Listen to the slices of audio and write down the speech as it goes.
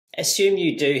Assume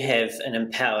you do have an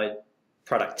empowered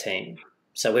product team.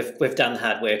 So we've done the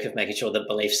hard work of making sure the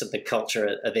beliefs of the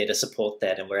culture are there to support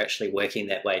that, and we're actually working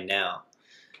that way now.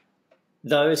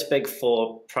 Those big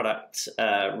four product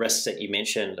risks that you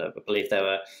mentioned, I believe they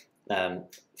were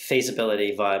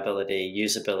feasibility, viability,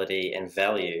 usability, and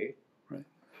value. Right.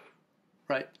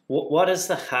 Right. What is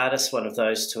the hardest one of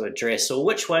those to address, or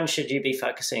which one should you be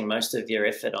focusing most of your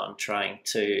effort on trying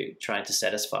to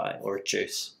satisfy or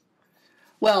reduce?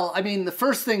 Well, I mean, the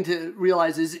first thing to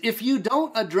realize is if you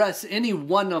don't address any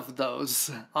one of those,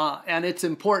 and it's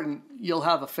important, you'll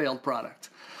have a failed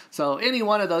product. So any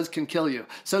one of those can kill you.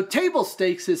 So table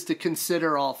stakes is to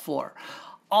consider all four.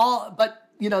 But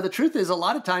you know, the truth is a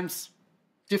lot of times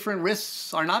different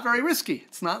risks are not very risky.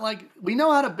 It's not like we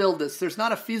know how to build this. There's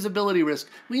not a feasibility risk.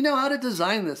 We know how to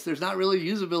design this. There's not really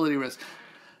a usability risk.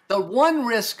 The one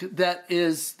risk that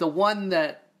is the one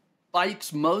that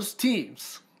bites most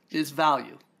teams is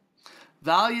value.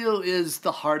 Value is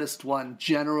the hardest one,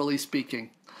 generally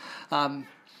speaking.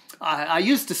 I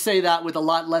used to say that with a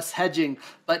lot less hedging,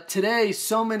 but today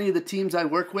so many of the teams I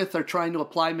work with are trying to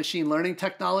apply machine learning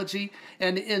technology,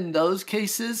 and in those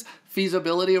cases,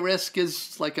 feasibility risk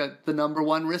is like the number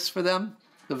one risk for them.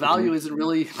 The value isn't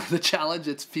really the challenge,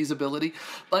 it's feasibility.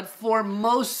 But for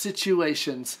most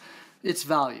situations, it's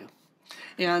value.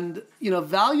 And you know,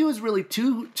 value is really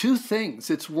two things.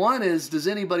 It's one is, does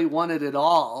anybody want it at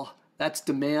all? That's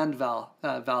demand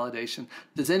validation.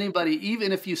 Does anybody,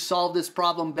 even if you solve this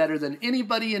problem better than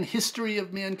anybody in history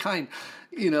of mankind,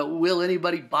 you know, will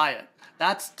anybody buy it?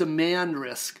 That's demand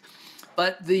risk.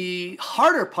 But the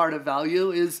harder part of value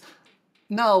is,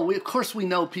 no, of course we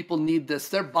know people need this.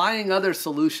 They're buying other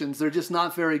solutions. They're just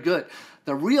not very good.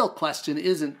 The real question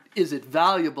isn't, is it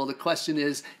valuable? The question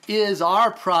is our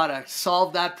product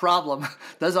solve that problem?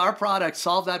 Does our product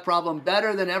solve that problem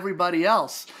better than everybody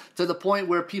else to the point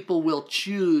where people will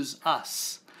choose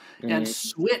us and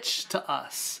switch to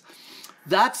us?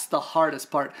 That's the hardest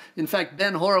part. In fact,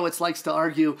 Ben Horowitz likes to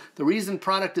argue the reason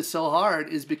product is so hard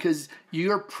is because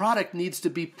your product needs to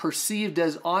be perceived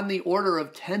as on the order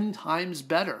of 10 times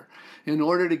better in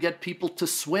order to get people to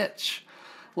switch.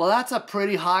 Well, that's a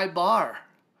pretty high bar,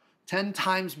 10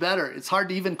 times better. It's hard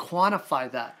to even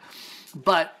quantify that.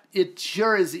 But it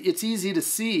sure is, it's easy to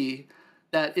see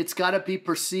that it's got to be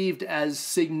perceived as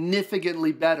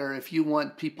significantly better if you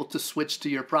want people to switch to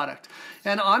your product.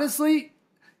 And honestly,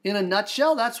 in a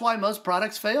nutshell, that's why most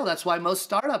products fail. That's why most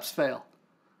startups fail.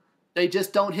 They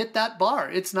just don't hit that bar.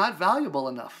 It's not valuable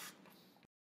enough.